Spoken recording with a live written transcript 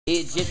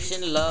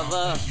Egyptian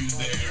lover. You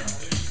there?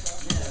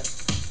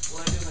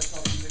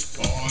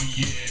 Oh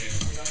yeah.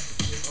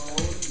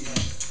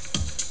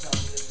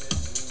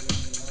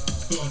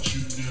 Thought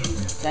you knew.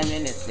 10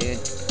 minutes, dude.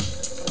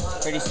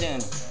 Pretty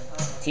soon.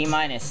 T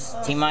minus.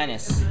 T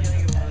minus.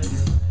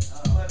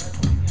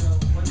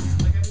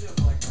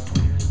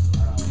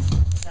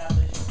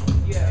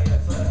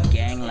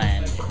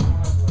 Gangland.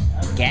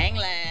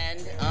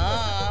 Gangland.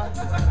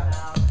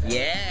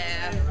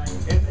 Yeah.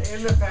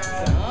 In the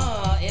past.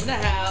 In the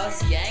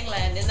house.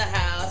 Gangland in the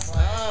house.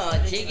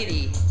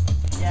 Jiggity.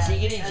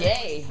 Jiggity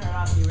J.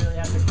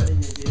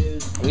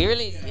 We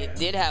really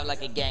did have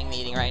like a gang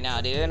meeting right now,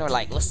 dude. And we're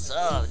like, what's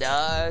up,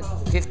 dog?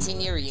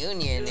 15-year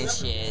reunion and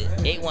shit.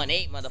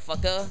 818,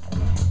 motherfucker.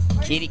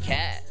 Kitty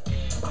cat.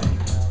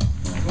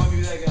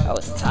 I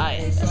was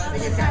tired. I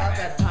think it's about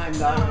that time,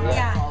 though.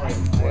 Yeah.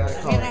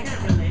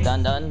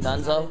 Done,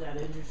 Dunzo?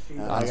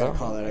 I gotta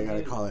call it. I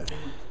gotta call it.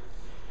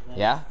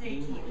 Yeah?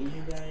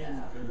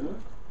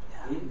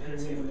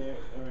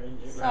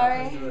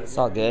 Sorry. It's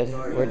all good.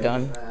 We're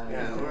done.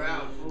 Yeah, we're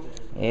out.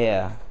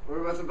 Yeah.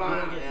 We're about to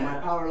buy my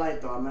power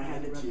light, though. I'm gonna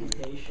hand it to you.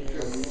 I'm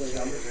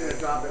just gonna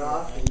drop it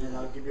off, and then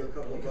I'll give you a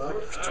couple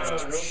bucks.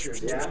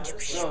 Yeah?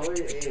 No,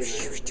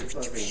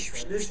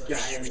 this guy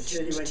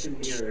said he went to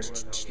mirror.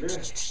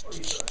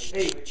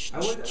 Hey, I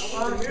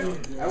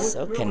went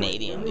So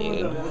Canadian,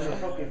 dude.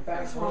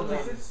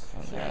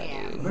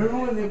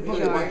 George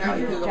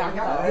in the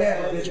jungle.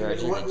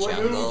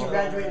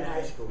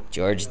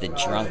 George the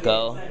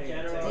Drunko.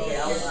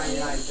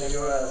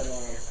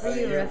 I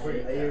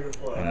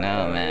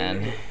know,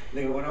 man.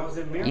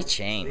 You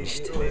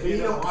changed. What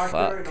the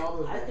fuck?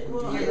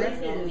 You're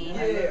riffing me.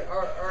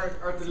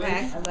 Facts is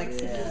like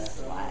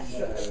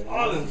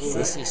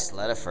Sissy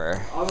Slutifer.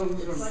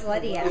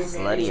 slutty ass.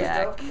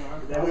 Slutty-ack.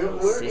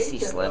 Sissy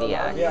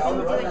Slutty-ack. Do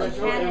what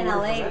you can in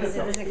LA because it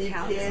doesn't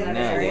count.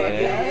 No, dude.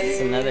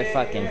 It's another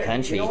fucking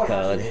country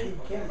code.